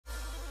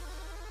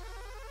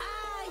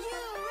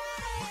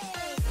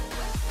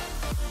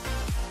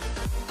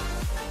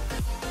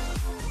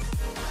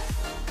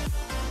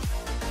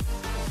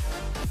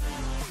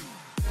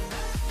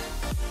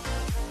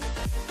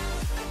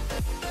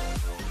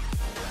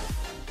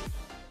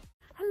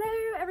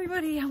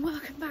everybody and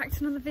welcome back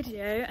to another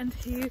video and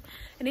to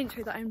an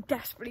intro that I'm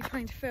desperately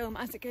trying to film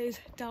as it goes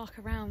dark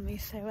around me,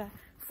 so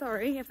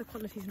sorry if the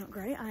quality's not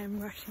great. I am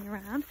rushing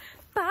around,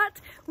 but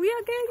we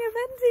are going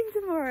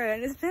eventing tomorrow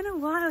and it's been a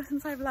while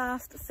since I've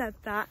last said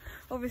that.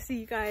 Obviously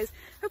you guys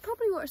have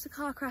probably watched the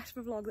car crash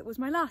vlog that was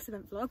my last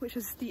event vlog, which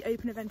was the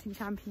Open Eventing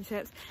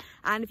Championships,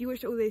 and if you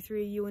watched it all the way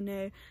through you will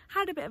know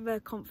had a bit of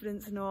a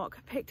confidence knock,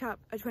 picked up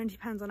a 20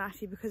 pounds on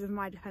Atty because of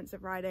my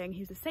defensive riding.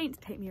 He was a saint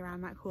to take me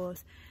around that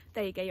course.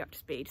 There you go, you're up to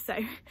speed. So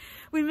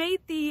we made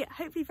the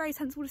hopefully very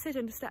sensible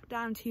decision to step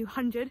down to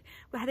 100.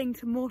 We're heading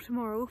to more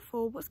tomorrow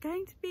for what's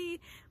going to be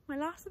my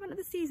last event of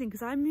the season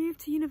because I moved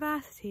to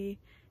university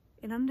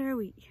in under a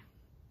week,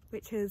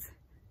 which is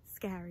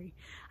scary.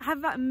 I have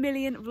about 1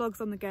 million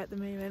vlogs on the go at the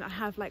moment. I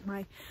have like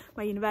my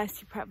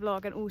university prep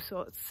vlog and all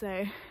sorts,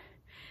 so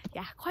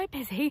yeah, quite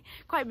busy,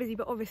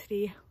 but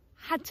obviously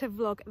had to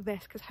vlog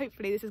this because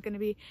hopefully this is going to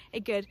be a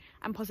good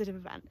and positive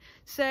event.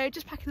 So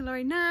just packing the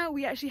lorry now.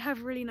 We actually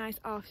have really nice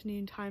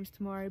afternoon times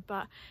tomorrow,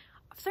 but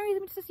for some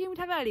reason we just assumed we'd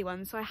have early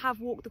ones, so I have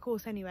walked the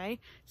course anyway,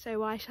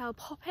 so I shall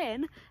pop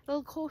in a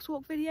little course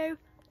walk video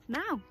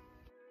now.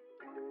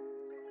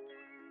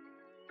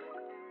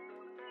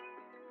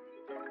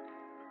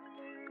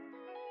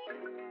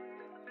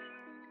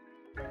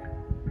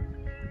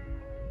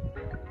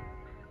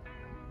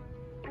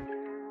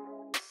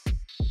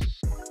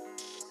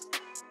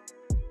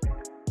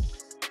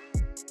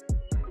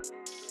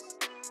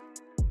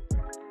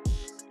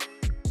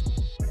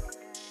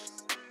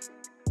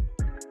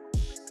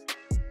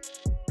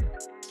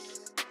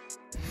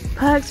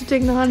 Perks of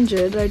doing the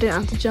 100, I don't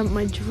have to jump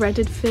my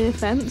dreaded fear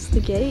fence,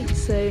 the gate,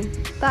 so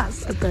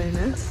that's a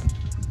bonus.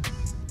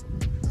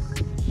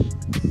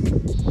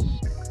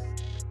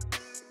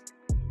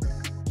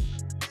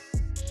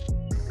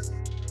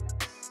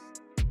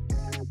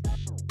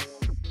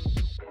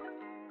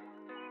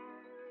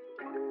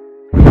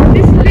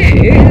 This loo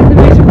is in the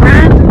most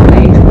random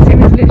place because it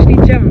was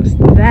literally jumps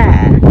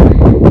there.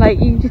 Like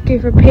you just go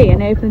for a pee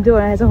and open the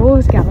door and there's a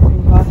horse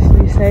galloping past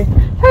you, so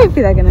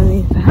hopefully they're going to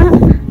leave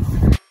that.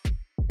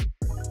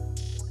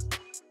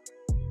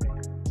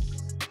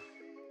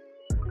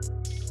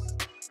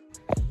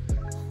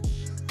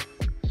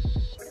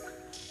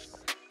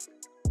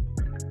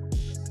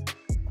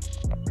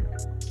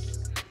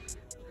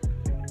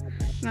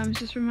 Mum's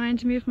just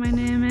reminded me of my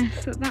near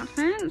miss at that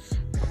fence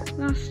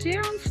last year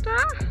on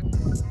Star.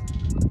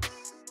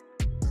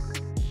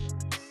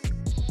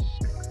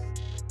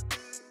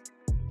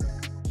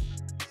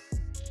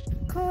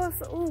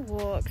 Course all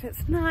walked.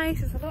 It's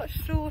nice, it's a lot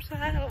shorter,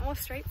 a lot more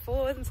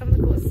straightforward than some of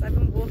the courses I've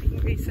been walking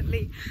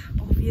recently,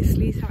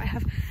 obviously, so I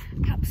have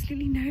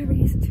absolutely no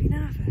reason to be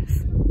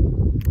nervous.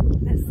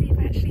 Let's see if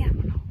I actually am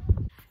or not.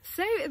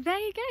 So there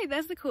you go,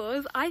 there's the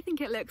course. I think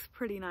it looks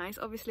pretty nice.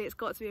 Obviously it's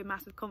got to be a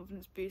massive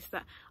confidence boost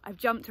that I've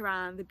jumped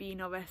around the B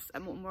novice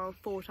and more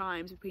 4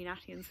 times between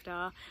Atty and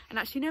Star and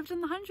actually never done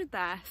the 100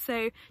 there.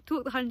 So to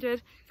walk the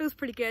 100 feels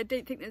pretty good.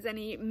 Don't think there's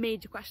any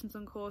major questions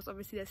on course.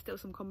 Obviously there's still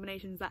some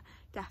combinations that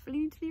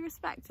definitely need to be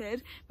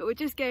respected, but we're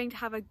just going to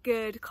have a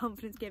good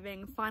confidence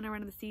giving final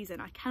run of the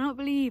season. I cannot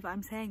believe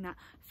I'm saying that,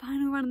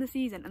 final run of the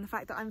season, and the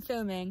fact that I'm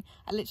filming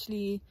at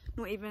literally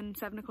not even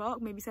 7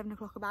 o'clock, maybe 7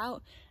 o'clock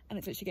about, and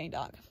it's literally getting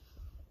dark.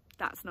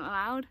 That's not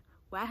allowed.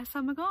 Where has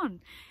summer gone?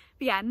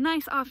 But yeah,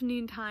 nice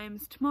afternoon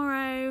times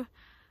tomorrow.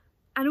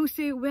 And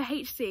also we're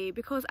HC,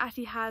 because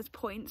Atty has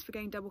points for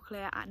going double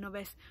clear at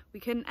novice. We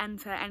couldn't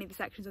enter any of the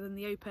sections other than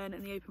the Open,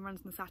 and the Open runs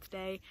on the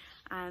Saturday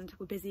and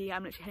we're busy.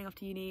 I'm literally heading off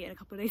to uni in a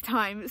couple of days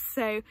time,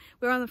 so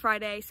we're on the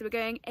Friday, so we're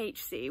going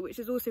HC, which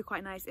is also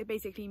quite nice. It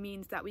basically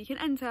means that we can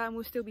enter and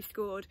we'll still be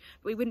scored,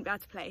 but we wouldn't be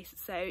able to place.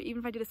 So even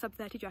if I did a sub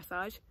 30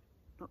 dressage,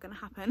 not going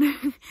to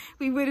happen.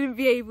 We wouldn't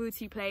be able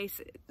to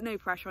place. No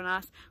pressure on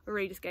us, we're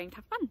really just going to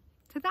have fun.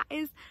 So that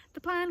is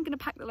the plan. I'm going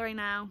to pack the lorry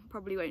now.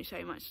 Probably won't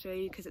show much to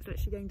you because it's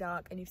literally going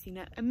dark and you've seen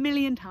it 1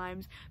 million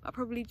times, but I'll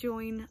probably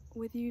join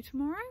with you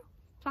tomorrow.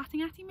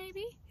 Platting Atty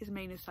maybe? His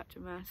mane is such a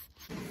mess.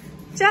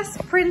 Just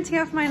printing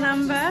off my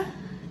number.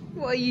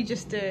 What are you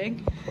just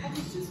doing? I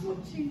was just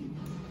watching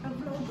a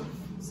vlog of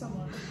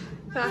someone.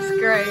 That's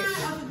great.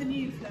 Other than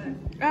you, Flo.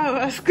 Oh,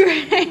 that's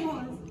great. It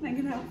was.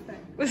 Megan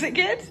Helfrich. Was it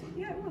good?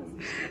 Yeah, it was.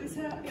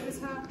 It was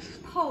her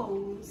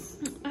polls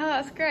Oh,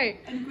 that's great.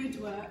 and grid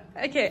work.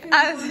 Okay. It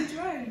was on a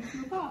drone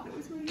from above. It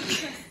was really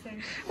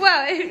interesting.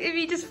 Well, if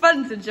you just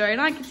fun to join,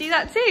 I could do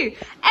that too.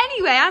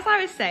 Anyway, as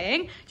I was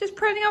saying, just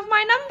printing off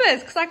my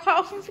numbers because I quite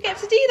often forget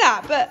to do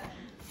that, but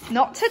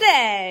not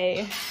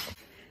today.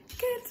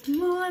 Good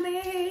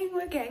morning.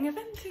 We're getting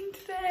eventing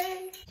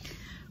today.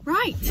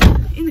 Right,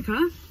 in the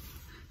car.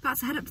 About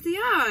to head up to the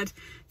yard.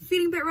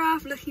 Feeling a bit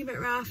rough, looking a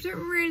bit rough. Don't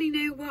really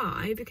know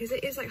why, because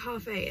it is like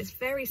 8:30. It's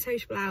very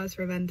sociable hours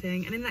for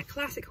eventing, and in that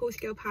classic horsey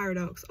girl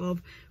paradox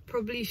of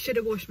probably should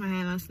have washed my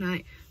hair last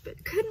night,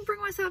 but couldn't bring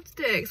myself to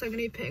do it because I'm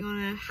going to be putting on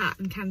a hat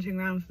and cantering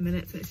around for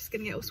minutes, and it's just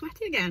going to get all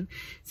sweaty again.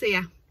 So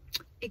yeah,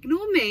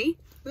 ignore me.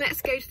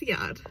 Let's go to the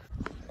yard.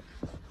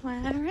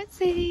 Where is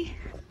he?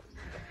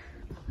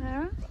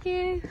 Where are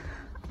you?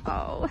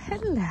 Oh,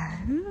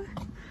 hello.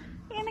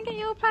 You're gonna get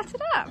you all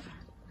plaited up.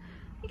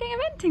 You're going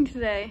eventing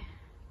today.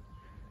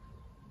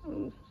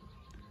 Ooh.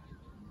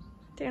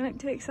 Don't look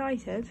too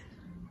excited.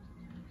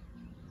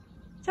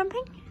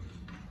 Jumping?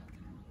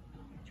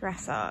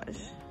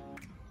 Dressage.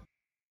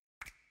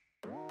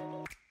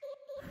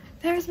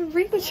 There is a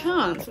real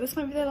chance that this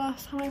might be the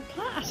last time I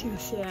plat Atty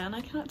this year, and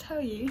I cannot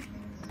tell you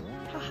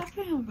how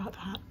happy I am about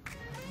that.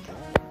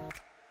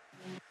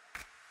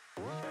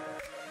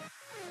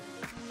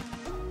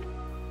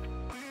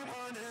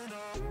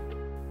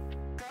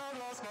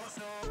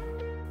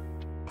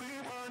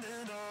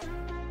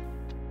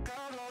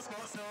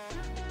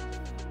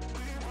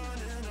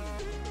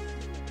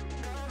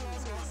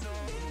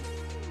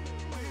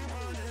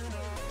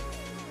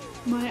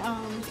 My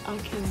arms are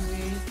killing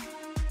me.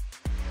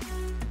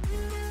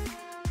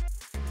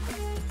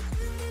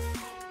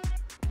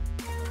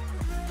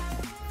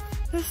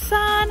 The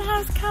sun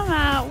has come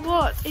out.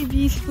 What a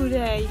beautiful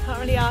day. You can't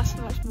really ask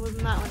for much more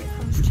than that when it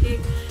comes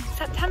to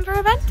September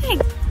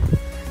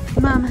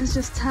eventing. Mum has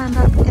just turned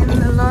up in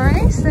the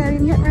lorry, so we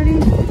can get ready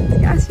to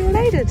get us all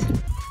loaded.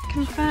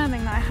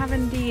 Confirming that I have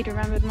indeed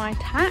remembered my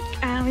tack,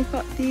 and we've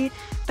got the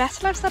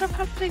Better Life Saddle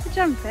Pad for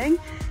jumping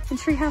and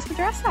Treehouse for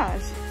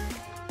dressage.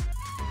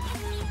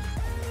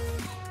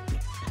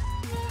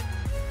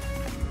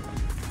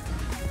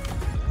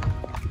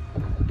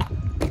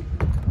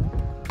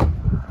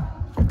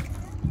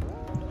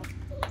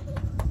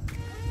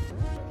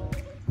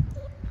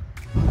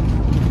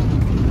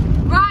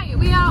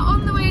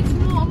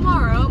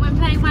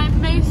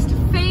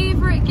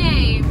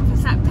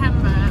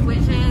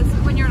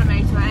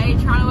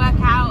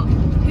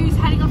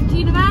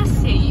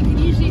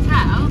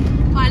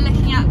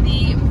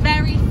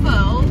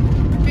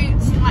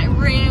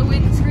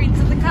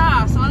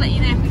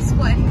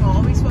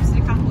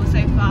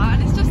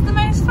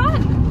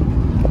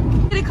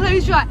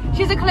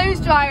 She has a clothes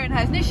dryer in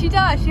hers. No, she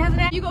does. She has an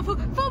air. You got full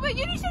but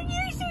unison.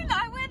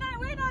 I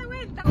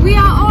win. We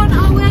are on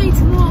our way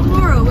to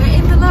Mortal. We're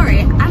in the lorry,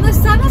 and the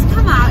sun has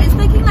come out. It's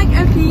looking like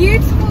a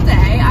beautiful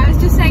day. I was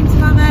just saying to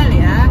Mum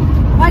earlier,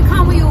 why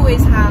can't we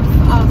always have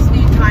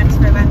afternoon times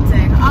for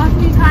eventing?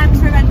 Afternoon times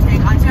for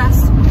eventing are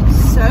just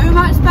so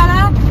much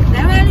better.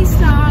 No early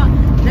start,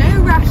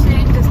 no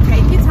rushing. Just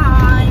take your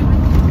time.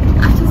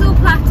 Atty's all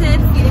plaited,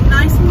 feeling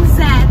nice and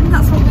zen.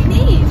 That's what we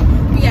need.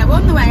 But yeah, we're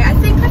on the way. I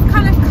think I've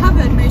kind of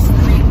covered most of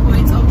the main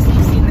points. Obviously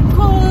you've seen the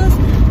course,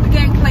 we're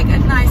getting like a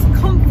nice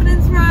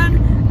confidence run,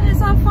 and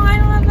it's our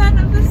final event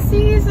of the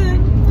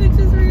season, which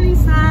is really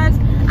sad.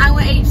 And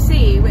we're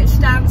HC, which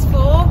stands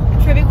for,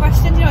 trivia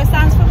question, do you know what it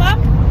stands for,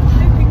 Mum?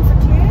 Hoping for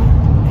clear?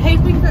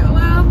 Hoping for,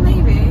 well,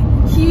 maybe.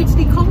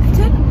 Hugely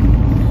competent?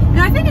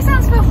 No, I think it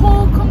stands for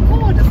Hall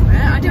Concord, doesn't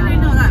it? I don't really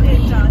know what that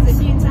means. It does.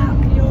 It means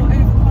that you're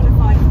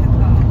overqualified for the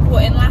class.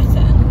 What, in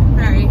Latin?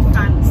 Very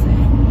fancy.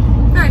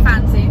 Very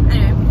fancy.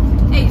 Anyway,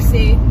 HC.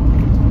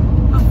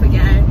 Off we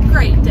go.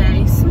 Great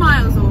day.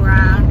 Smiles all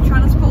round.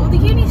 Trying to spot all the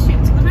uni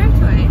students on the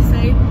motorway. So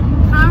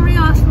can't really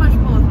ask for much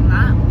more than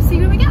that. We'll see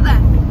when we get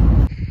there.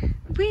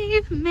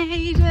 We've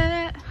made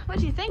it. What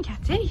do you think,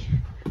 Atty?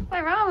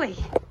 Where are we?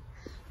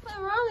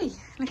 Where are we?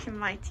 Looking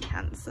mighty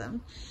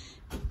handsome.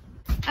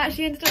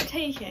 Actually ended up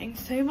taking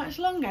so much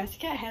longer to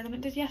get here than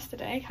it did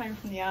yesterday coming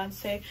from the yard,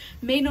 so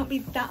may not be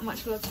that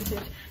much vlog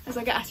footage. As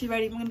I get Atty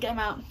ready, I'm going to get him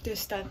out, do his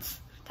studs,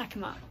 tack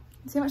him up,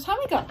 and see how much time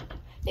we got.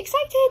 You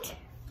excited?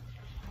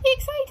 You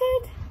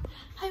excited?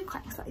 I'm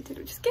quite excited,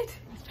 which is good.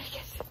 It's very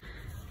good.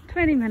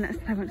 20 minutes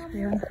I want to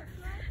be on.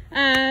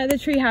 The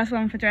Treehouse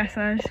one for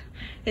dressage.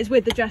 It's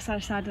with the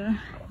dressage saddle.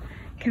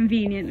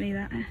 Conveniently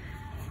that.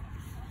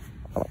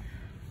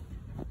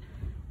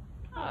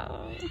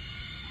 Oh.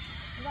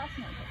 That's not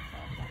good.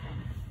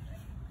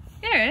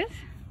 There it is.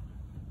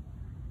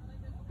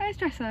 Where's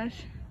dressage?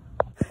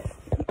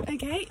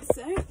 Okay,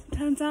 so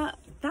turns out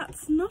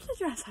that's not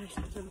a dressage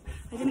saddle.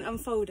 I didn't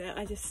unfold it,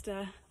 I just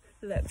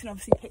looked and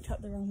obviously picked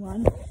up the wrong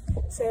one.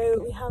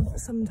 So we have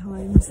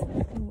sometimes, oh,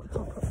 I can't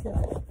prop you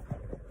up.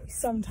 We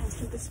sometimes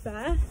keep a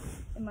spare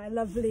in my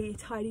lovely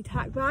tidy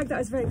tack bag that I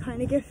was very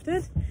kindly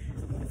gifted.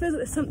 It feels like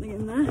there's something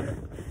in there.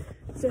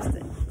 It's just,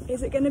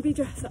 is it going to be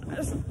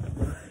dressage?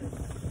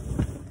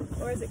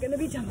 Or is it going to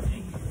be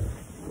jumping?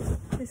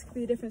 This could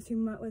be the difference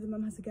between whether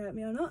Mum has to go at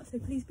me or not, so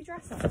please be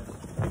dressage.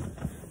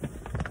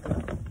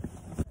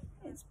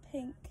 It's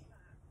pink.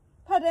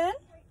 Pardon?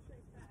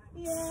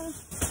 Yeah.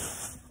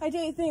 I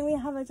don't think we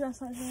have a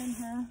dressage in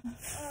here.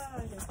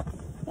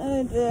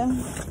 Oh dear.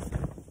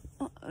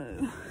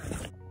 Uh-oh.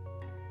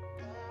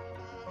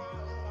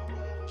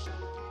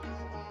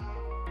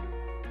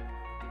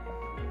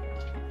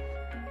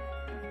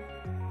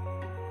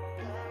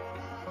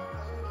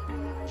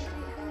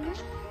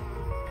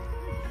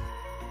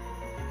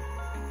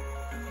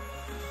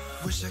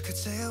 Wish I could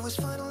say I was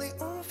finally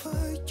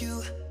over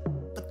you,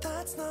 but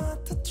that's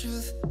not the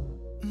truth.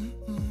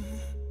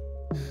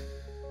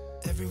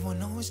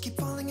 Everyone always keep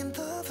falling in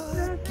love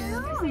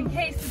again. In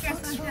case the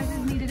dressage has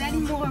needed any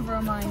more of a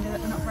reminder that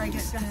we're not very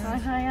good at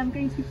dressage, I am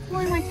going to be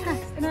pouring my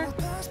test in a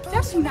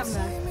jumping number.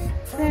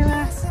 So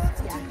yeah,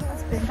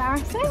 that's a bit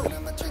embarrassing.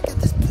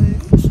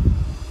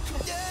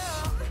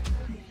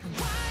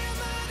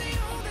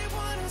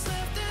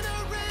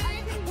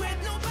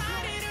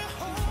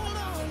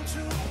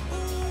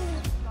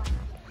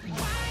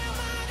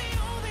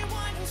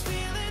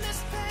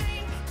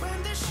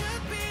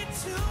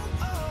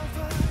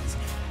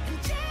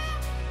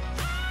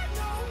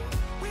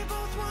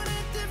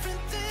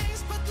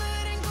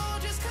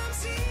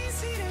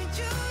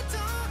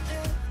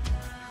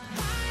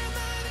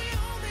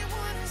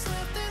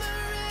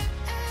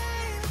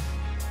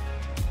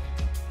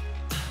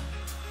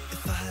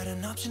 had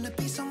an option to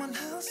be someone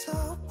else,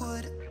 I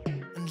would,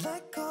 and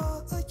let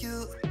go of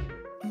you.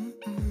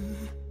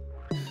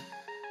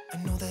 I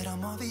know that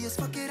I'm obvious,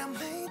 fuck it, I'm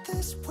made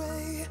this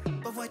way.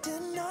 But why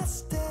didn't I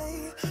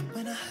stay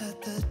when I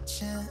had the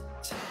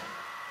chance?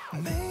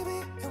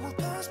 Maybe it will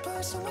pass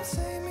by, someone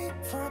save me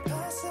for a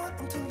pass out.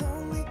 I'm too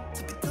lonely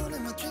to be done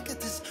in my drink at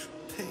this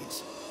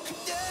pace.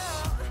 Yeah.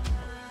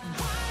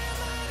 Why am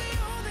I the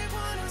only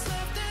one who's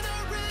left in the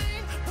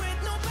rain with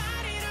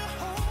nobody to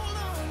hold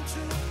on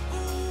to?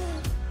 Ooh.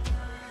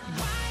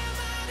 Why am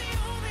I the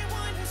only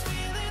one who's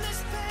feeling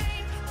this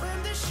pain when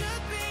there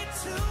should be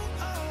two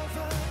of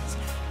us?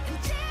 And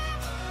yeah,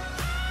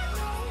 I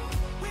know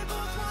we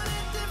both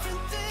wanted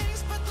different things,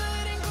 but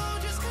letting go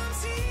just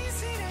comes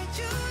easy that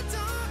you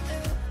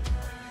don't.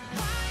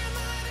 Why am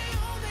I the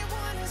only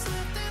one who's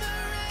left in the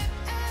rain?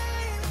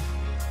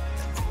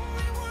 The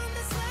only one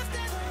that's left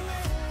in the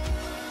rain.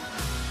 The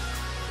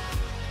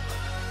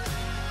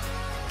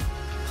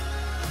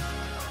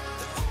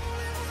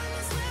only one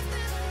that's left in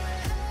the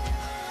rain.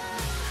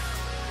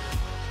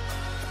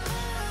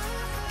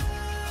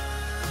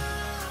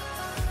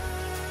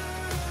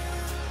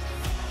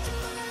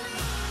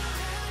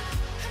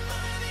 Am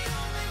I the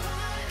only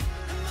one?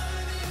 Am I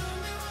the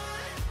only one?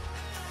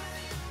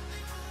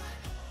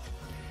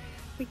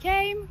 We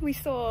came, we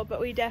saw, but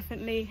we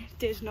definitely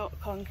did not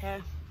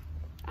conquer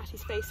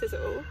Attie's faces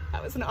at all.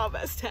 That was not our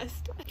best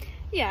test.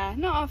 Yeah,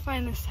 not our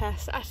finest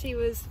test. Attie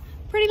was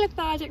pretty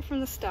lethargic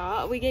from the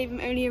start. We gave him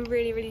only a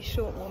really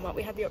short warm-up.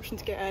 We had the option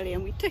to go early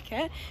and we took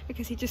it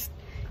because he just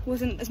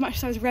wasn't, as much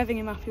as I was revving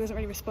him up, he wasn't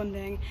really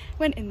responding.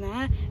 Went in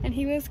there and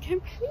he was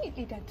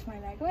completely dead to my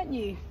leg, weren't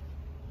you?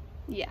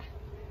 Yeah.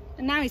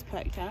 And now he's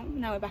perked out.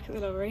 Now we're back at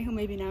the lorry, or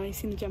maybe now he's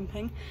seen the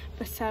jumping.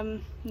 But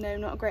no,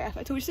 not a great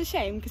effort at all, which is a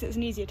shame because it was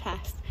an easier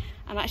test.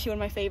 And actually one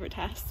of my favourite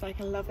tests. Like,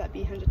 I love that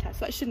B100 test.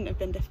 So that shouldn't have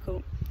been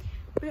difficult.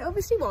 But it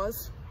obviously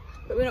was.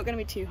 But we're not going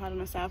to be too hard on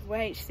ourselves. We're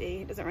HC,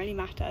 it doesn't really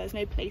matter. There's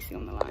no placing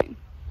on the line.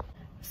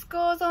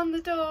 Scores on the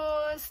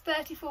doors,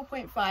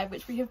 34.5,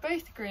 which we have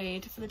both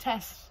agreed for the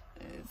test.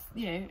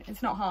 You know,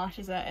 it's not harsh,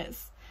 is it?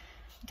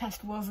 The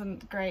test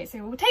wasn't great.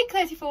 So we'll take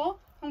 34.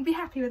 We'll be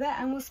happy with it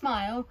and we'll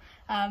smile,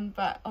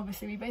 but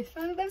obviously we both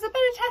feel there's a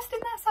better test in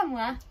there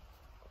somewhere.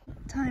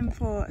 Time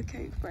for a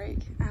Coke break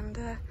and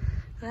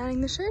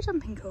learning the show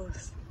jumping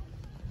course.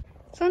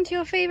 It's on to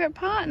your favourite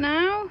part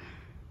now.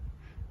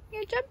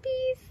 Your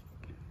jumpies.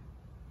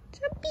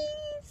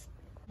 Jumpies.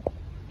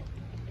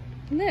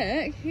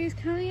 Look who's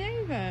coming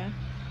over.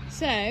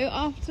 So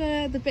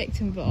after the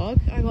Bicton vlog,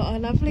 I got a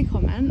lovely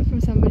comment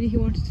from somebody who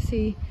wanted to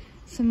see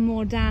some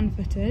more Dan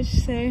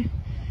footage. So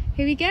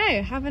here we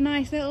go, have a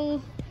nice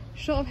little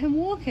shot of him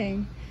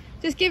walking.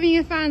 Just giving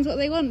your fans what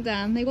they want,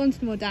 Dan. They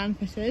wanted more Dan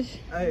footage.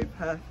 Oh,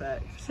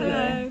 perfect.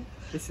 So,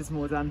 this is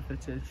more Dan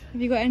footage.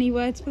 have you got any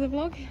words for the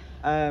vlog?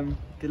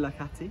 Good luck,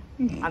 Attie.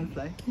 And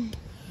play.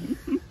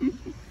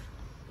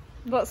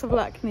 Lots of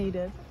luck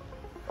needed.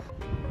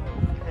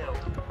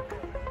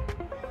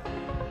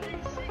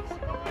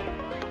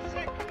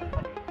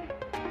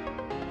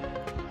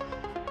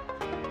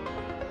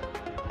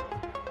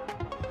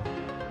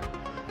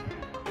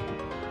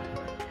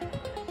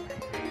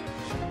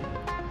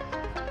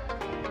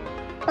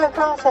 At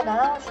Carter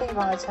now, she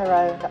rides her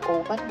own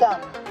Auburn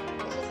Gun.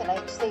 This is an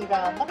HC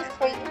round number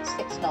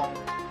 369.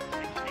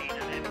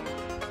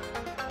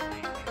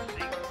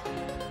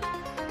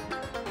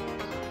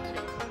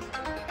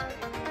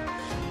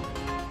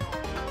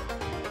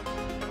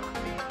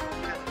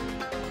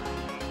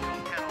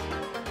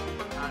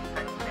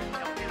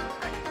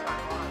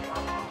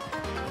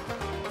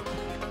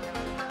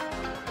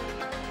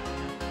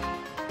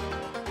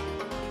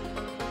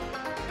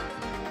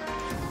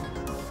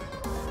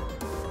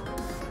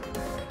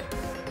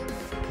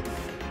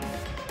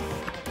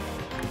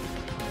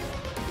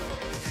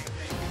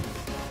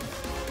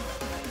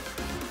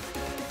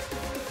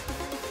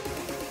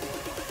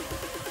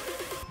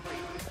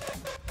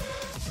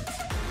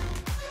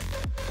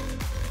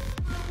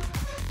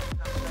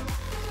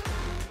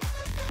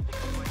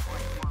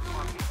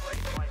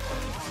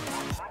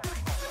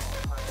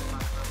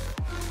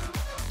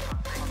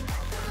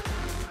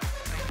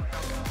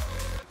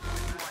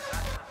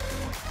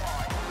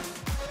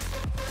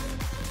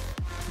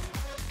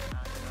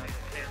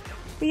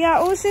 But yeah,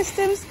 all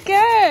systems go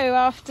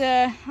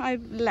after I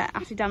let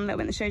Attie down a little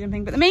bit in the show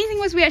jumping. But the main thing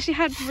was we actually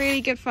had really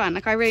good fun.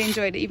 Like, I really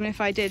enjoyed it, even if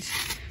I did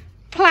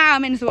plough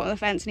him into the bottom of the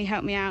fence and he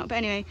helped me out. But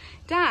anyway,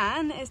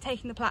 Dan is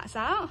taking the plats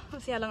out.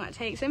 We'll see how long that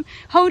takes him.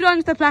 Hold on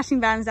to the plaiting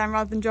bands, Dan,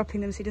 rather than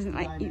dropping them so he doesn't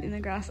like eat in the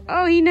grass.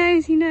 Oh, he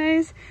knows, he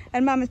knows.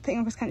 And Mum is putting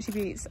on cross-country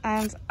boots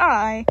and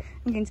I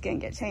am going to go and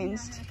get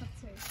changed.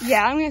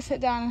 Yeah, I'm going to sit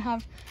down and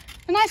have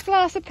a nice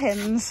glass of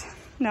Pimm's.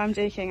 No, I'm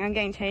joking, I'm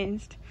getting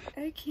changed.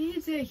 Okie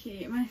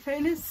dokie, my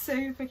phone is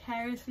so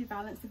precariously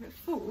balanced. If it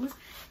falls,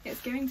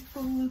 it's going to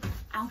fall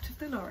out of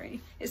the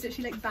lorry. It's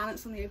literally like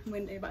balanced on the open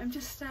window, but I'm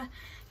just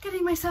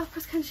getting myself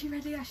cross-country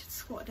ready. I should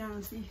squat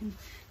down so you can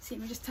see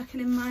me just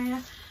tucking in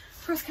my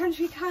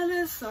cross-country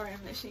colours. Sorry,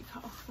 I'm literally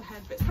cut off the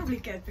head, but it's probably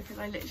good because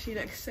I literally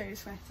look so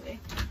sweaty.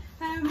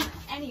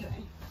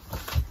 Anyway.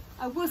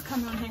 I was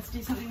coming on here to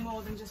do something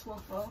more than just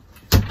waffle.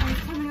 I was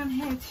coming on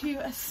here to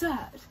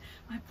assert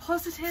my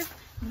positive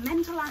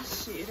mental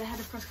attitude ahead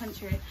of cross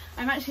country.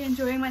 I'm actually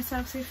enjoying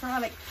myself so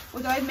far. Like,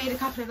 although I've made a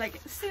couple of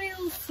like silly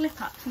little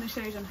slip ups in the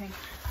show jumping,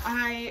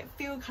 I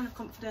feel kind of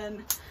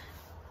confident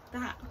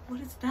that, what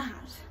is that?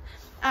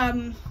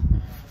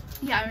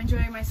 Yeah, I'm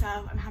enjoying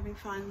myself, I'm having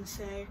fun,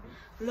 so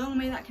long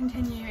may that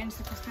continue into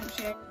the cross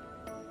country.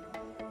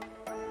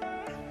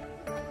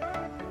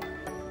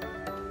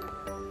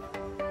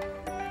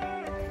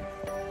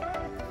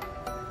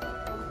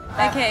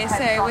 Okay,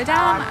 so we're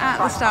down at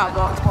the start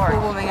block before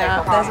warming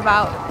up. There's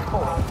about,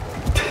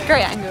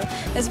 great angle,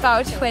 there's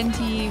about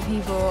 20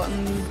 people,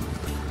 and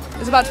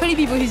there's about 20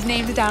 people whose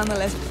names are down on the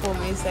list before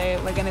me, so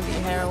we're going to be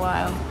here a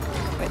while,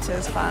 which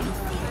is fun.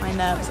 My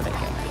nerves are a bit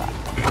going for that.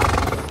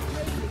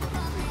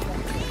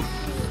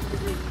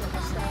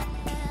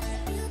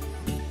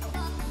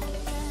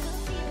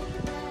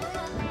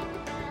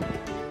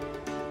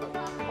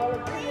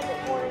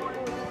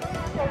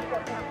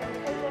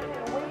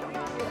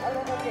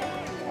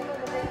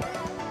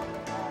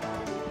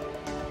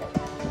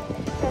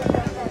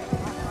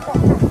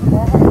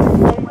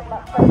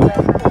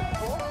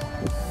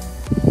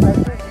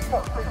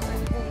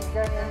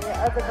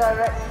 Other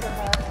direction,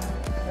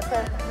 the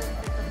fence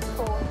is of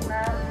course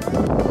now.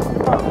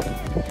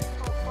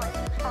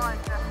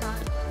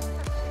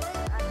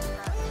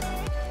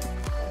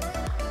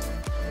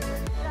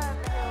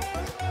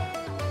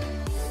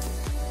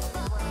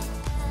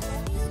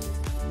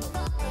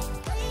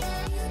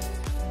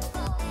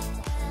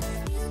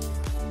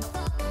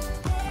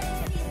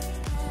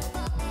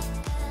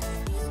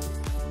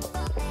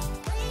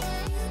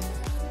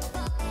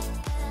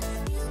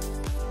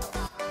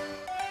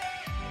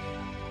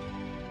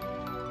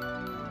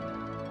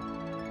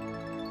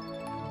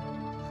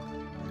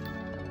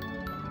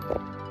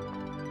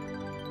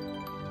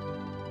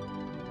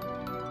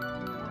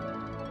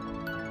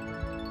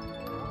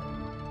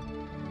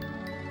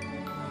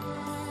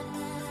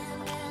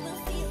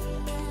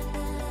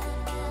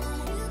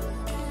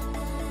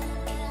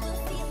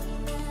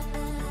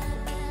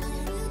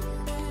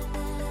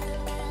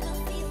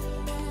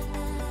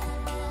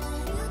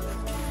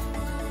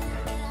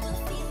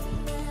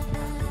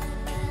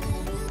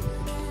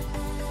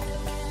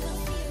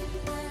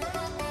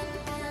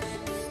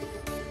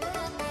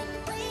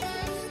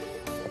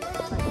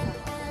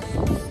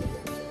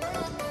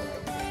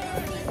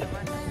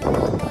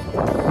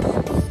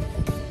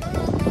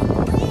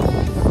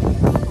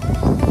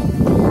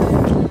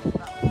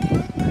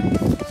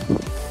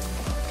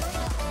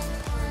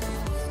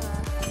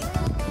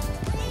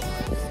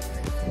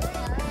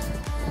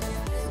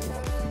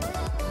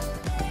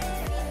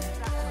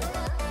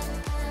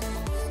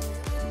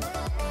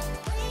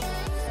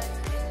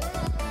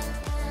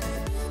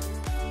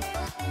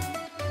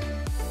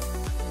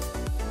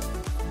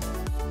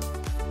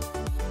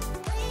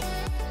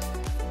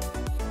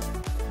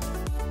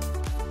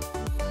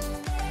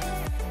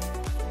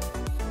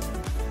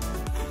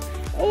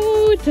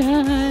 All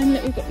done.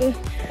 Look, we've got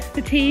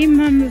the team.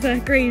 Mum's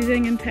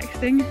grazing and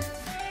texting.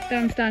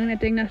 Dan's standing there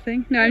doing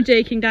nothing. No, I'm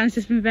joking. Dan's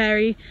just been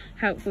very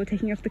helpful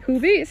taking off the cool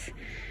boots.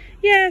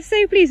 Yeah,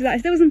 so pleased with that. It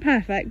still wasn't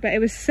perfect, but it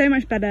was so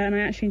much better and I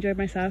actually enjoyed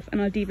myself,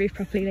 and I'll debrief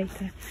properly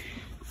later.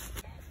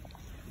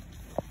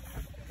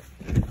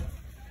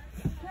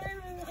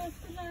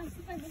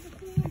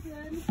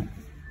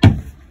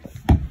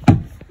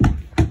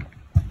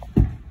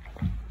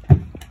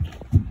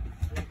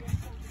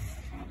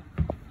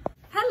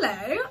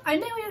 Hello, I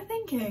know what you're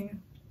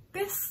thinking.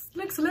 This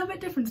looks a little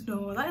bit different to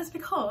normal. That is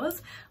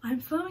because I'm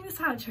filming this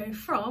outro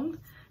from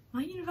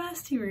my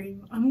university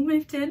room. I'm all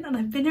moved in and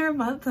I've been here a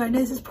month, and I know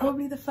this is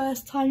probably the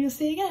first time you're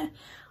seeing it.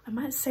 I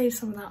might save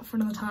some of that for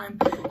another time.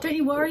 Don't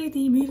you worry,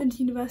 the move into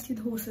University of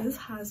the Horses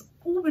has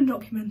all been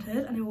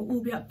documented and it will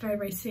all be up very,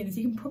 very soon. As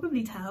you can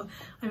probably tell,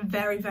 I'm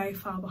very, very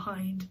far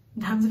behind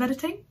in terms of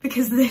editing,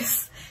 because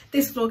this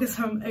vlog is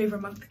from over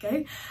a month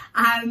ago,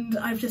 and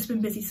I've just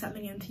been busy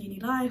settling into uni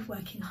life,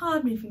 working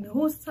hard, moving the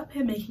horses up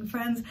here, making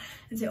friends,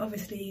 and so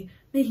obviously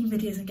making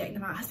videos and getting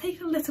them out has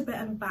taken a little bit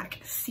of a back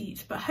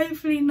seat, but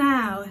hopefully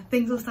now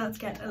things will start to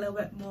get a little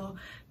bit more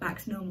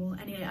back to normal.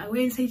 Anyway, I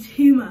won't say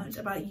too much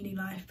about uni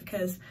life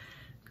because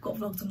I've got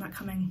vlogs on that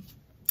coming.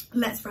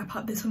 Let's wrap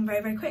up this one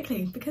very, very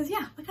quickly, because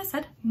yeah, like I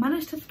said,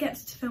 managed to forget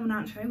to film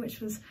an outro, which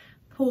was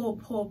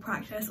poor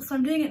practice, so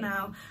I'm doing it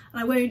now,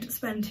 and I won't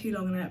spend too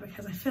long on it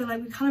because I feel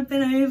like we've kind of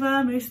been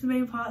over most of the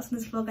main parts in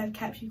this vlog. I've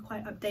kept you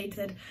quite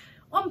updated.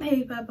 On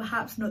paper,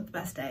 perhaps not the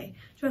best day.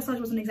 Dressage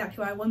wasn't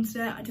exactly where I wanted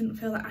it. I didn't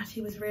feel that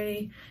Atty was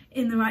really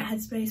in the right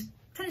headspace.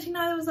 Potentially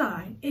neither was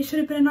I. It should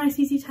have been a nice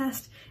easy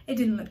test. It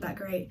didn't look that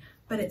great,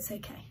 but it's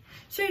okay.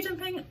 Show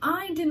jumping,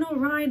 I did not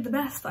ride the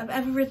best I've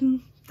ever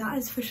ridden, that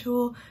is for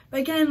sure.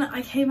 But again,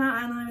 I came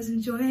out and I was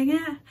enjoying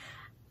it.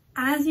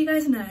 As you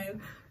guys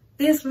know,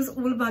 this was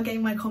all about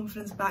getting my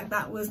confidence back.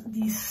 That was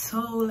the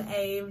sole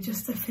aim,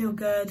 just to feel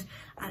good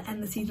and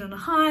end the season on a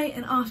high.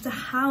 And after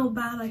how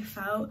bad I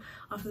felt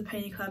after the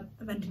Pony Club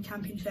Eventing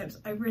Championships,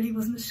 I really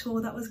wasn't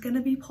sure that was going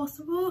to be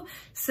possible.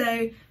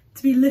 So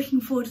to be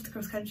looking forward to the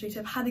cross country, to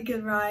have had a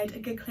good ride, a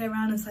good clear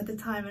around inside the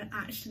time and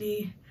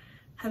actually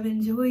have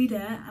enjoyed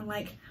it and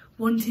like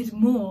wanted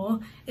more,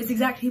 is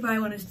exactly where I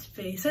wanted it to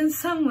be. So in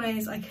some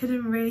ways I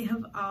couldn't really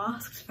have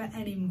asked for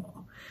any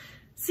more.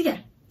 So yeah,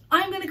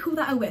 I'm going to call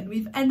that a win.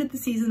 We've ended the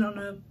season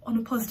on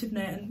a positive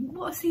note, and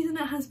what a season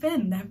it has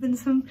been. There have been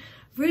some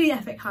really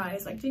epic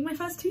highs, like doing my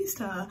first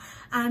 2-star,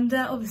 and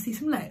obviously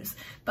some lows,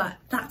 but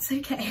that's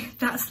okay,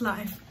 that's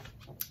life.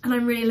 And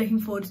I'm really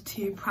looking forward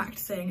to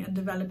practicing and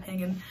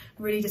developing and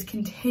really just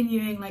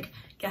continuing like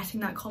getting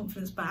that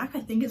confidence back.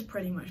 I think it's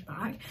pretty much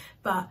back,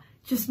 but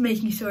just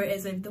making sure it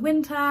is over the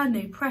winter,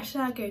 no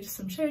pressure, go to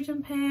some show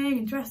jumping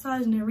and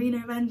dressage and arena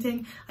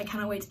eventing. I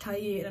cannot wait to tell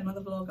you in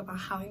another vlog about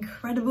how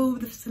incredible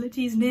the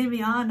facilities near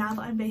me are now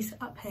that I'm based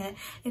up here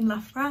in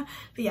Loughborough.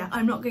 But yeah,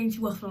 I'm not going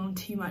to waffle on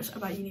too much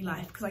about uni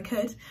life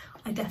because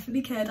I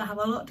definitely could. I have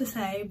a lot to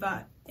say,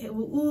 but it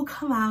will all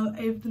come out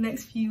over the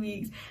next few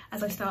weeks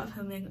as I start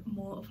filming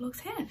more vlogs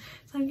here.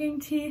 So I'm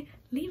going to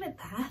leave it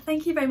there.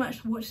 Thank you very much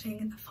for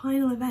watching the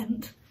final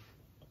event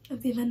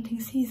of the eventing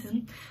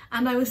season,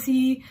 and I will see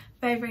you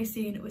very, very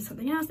soon with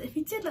something else. If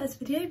you did like this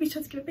video, be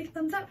sure to give it a big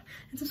thumbs up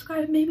and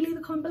subscribe and maybe leave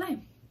a comment below.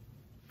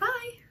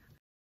 Bye!